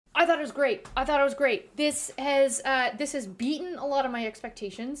I thought it was great. I thought it was great. This has beaten a lot of my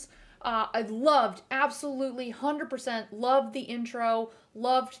expectations. I loved, absolutely 100% loved the intro,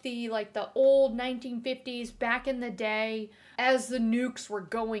 loved the old 1950s back in the day as the nukes were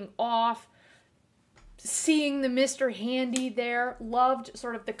going off. Seeing the Mr. Handy there, loved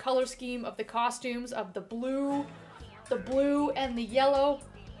sort of the color scheme of the costumes of the blue and the yellow.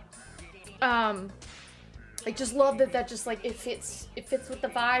 I just love that just like it fits with the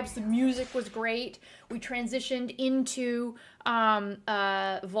vibes. The music was great. We transitioned into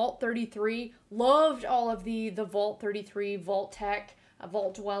Vault 33. Loved all of the Vault 33, Vault Tech,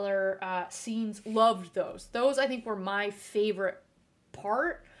 Vault Dweller scenes. Loved those. Those I think were my favorite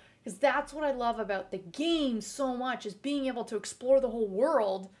part, because that's what I love about the game so much, is being able to explore the whole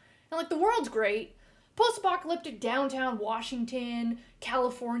world. And like the world's great. Post-apocalyptic downtown Washington,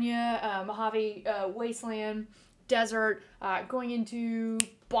 California, Mojave Wasteland, desert, going into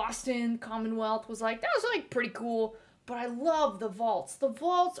Boston, Commonwealth was that was like pretty cool. But I love the vaults. The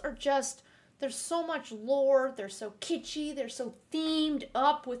vaults are just, there's so much lore, they're so kitschy, they're so themed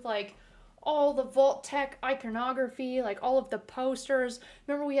up with like all the Vault Tech iconography, like all of the posters.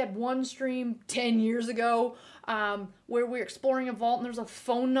 Remember we had one stream 10 years ago where we were exploring a vault and there's a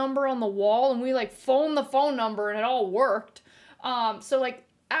phone number on the wall and we like phoned the phone number and it all worked. So like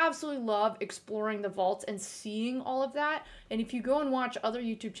absolutely love exploring the vaults and seeing all of that. And if you go and watch other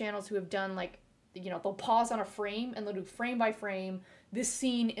YouTube channels who have done like, you know, they'll pause on a frame and they'll do frame by frame, this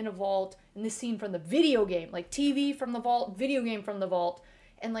scene in a vault and this scene from the video game, like TV from the vault, video game from the vault.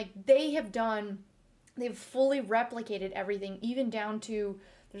 And like they've fully replicated everything, even down to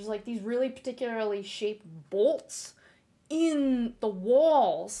there's like these really particularly shaped bolts in the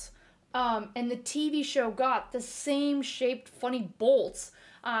walls. And the TV show got the same shaped funny bolts.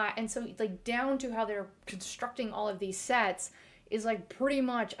 And so like down to how they're constructing all of these sets is like pretty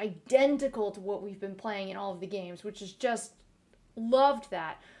much identical to what we've been playing in all of the games, which is just loved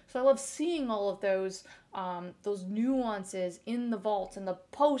that. So I love seeing all of those nuances in the vaults and the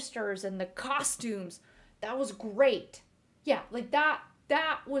posters and the costumes. That was great. Yeah, like that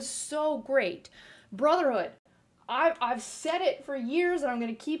was so great. Brotherhood. I've said it for years and I'm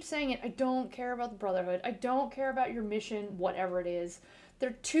going to keep saying it. I don't care about the Brotherhood. I don't care about your mission, whatever it is.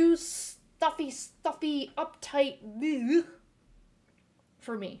 They're too stuffy, uptight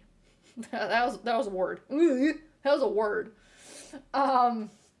for me. that was a word. That was a word.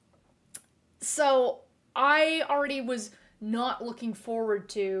 So I already was not looking forward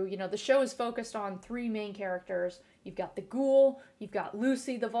to, you know, the show is focused on 3 main characters. You've got the Ghoul, you've got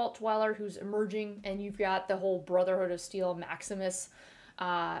Lucy, the Vault Dweller, who's emerging, and you've got the whole Brotherhood of Steel Maximus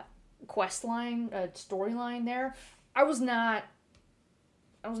quest line, storyline there. I was not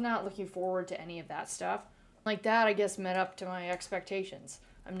looking forward to any of that stuff. Like that, I guess, met up to my expectations.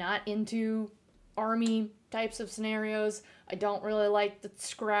 I'm not into army types of scenarios. I don't really like the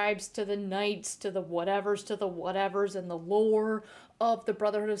scribes to the knights to the whatevers and the lore of the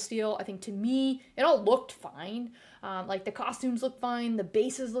Brotherhood of Steel. I think to me it all looked fine. Like the costumes looked fine, the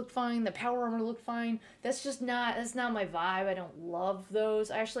bases looked fine, the power armor looked fine. That's not my vibe. I don't love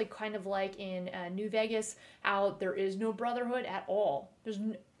those. I actually kind of like in New Vegas how there is no Brotherhood at all.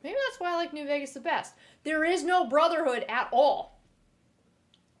 Maybe that's why I like New Vegas the best. There is no Brotherhood at all.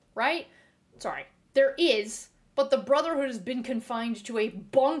 Right? Sorry, there is, but the Brotherhood has been confined to a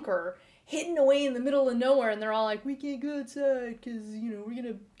bunker hidden away in the middle of nowhere, and they're all like, we can't go outside because, you know, we're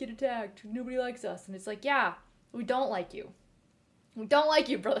gonna get attacked. Nobody likes us. And it's like, yeah, we don't like you. We don't like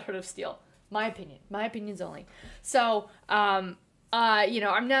you, Brotherhood of Steel. My opinion. My opinions only. So, you know,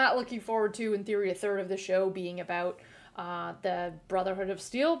 I'm not looking forward to, in theory, a third of the show being about the Brotherhood of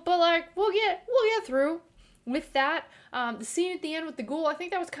Steel, but like, we'll get through with that. The scene at the end with the Ghoul, I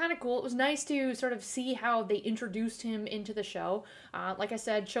think that was kind of cool. It was nice to sort of see how they introduced him into the show. Like I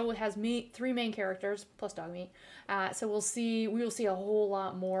said, show has 3 main characters plus Dogmeat. So we will see a whole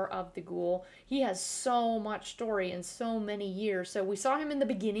lot more of the Ghoul. He has so much story and so many years. So we saw him in the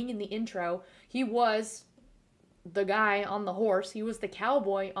beginning in the intro. He was the guy on the horse. He was the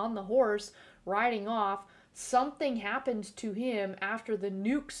cowboy on the horse riding off. Something happened to him after the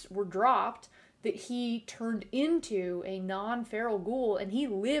nukes were dropped that he turned into a non-feral ghoul, and he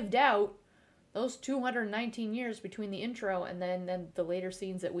lived out those 219 years between the intro and then the later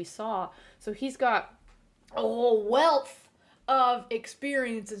scenes that we saw. So he's got a whole wealth of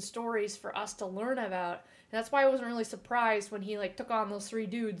experience and stories for us to learn about. And that's why I wasn't really surprised when he like took on those 3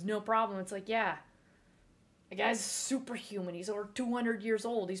 dudes, no problem. It's like, yeah, the guy's superhuman. He's over 200 years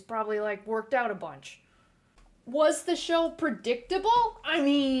old. He's probably like worked out a bunch. Was the show predictable? I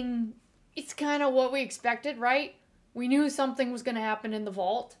mean, it's kind of what we expected, right? We knew something was going to happen in the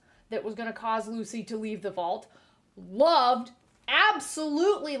vault. that was going to cause Lucy to leave the vault. Loved,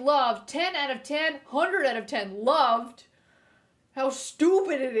 absolutely loved, 10 out of 10, 100 out of 10, loved how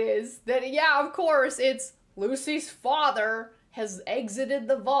stupid it is that, yeah, of course, it's Lucy's father has exited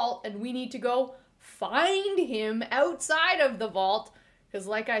the vault and we need to go find him outside of the vault. Because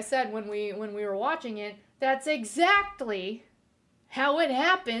like I said when we were watching it, that's exactly how it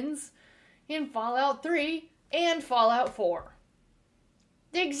happens in Fallout 3 and Fallout 4.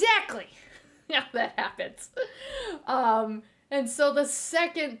 Exactly how that happens. And so the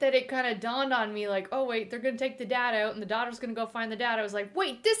second that it kind of dawned on me, like, oh wait, they're going to take the dad out and the daughter's going to go find the dad, I was like,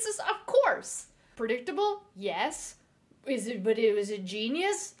 wait, this is, of course. Predictable? Yes. But it was a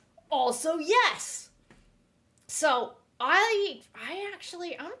genius? Also, yes. So, I'm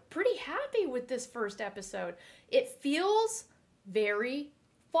pretty happy with this first episode. It feels very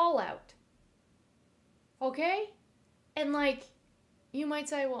Fallout. Okay? And like, you might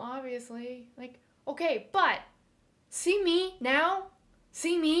say, well, obviously, like, okay, but see me now?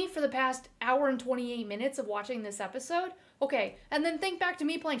 See me for the past hour and 28 minutes of watching this episode? Okay, and then think back to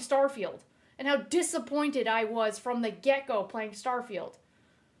me playing Starfield and how disappointed I was from the get-go playing Starfield.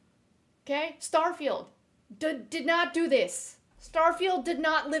 Okay? Starfield did not do this. Starfield did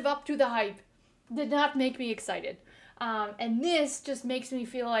not live up to the hype. Did not make me excited. And this just makes me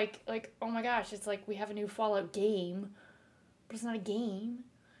feel like, oh my gosh, it's like we have a new Fallout game, but it's not a game.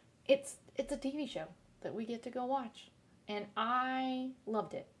 It's a TV show that we get to go watch. And I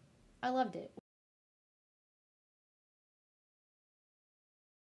loved it. I loved it.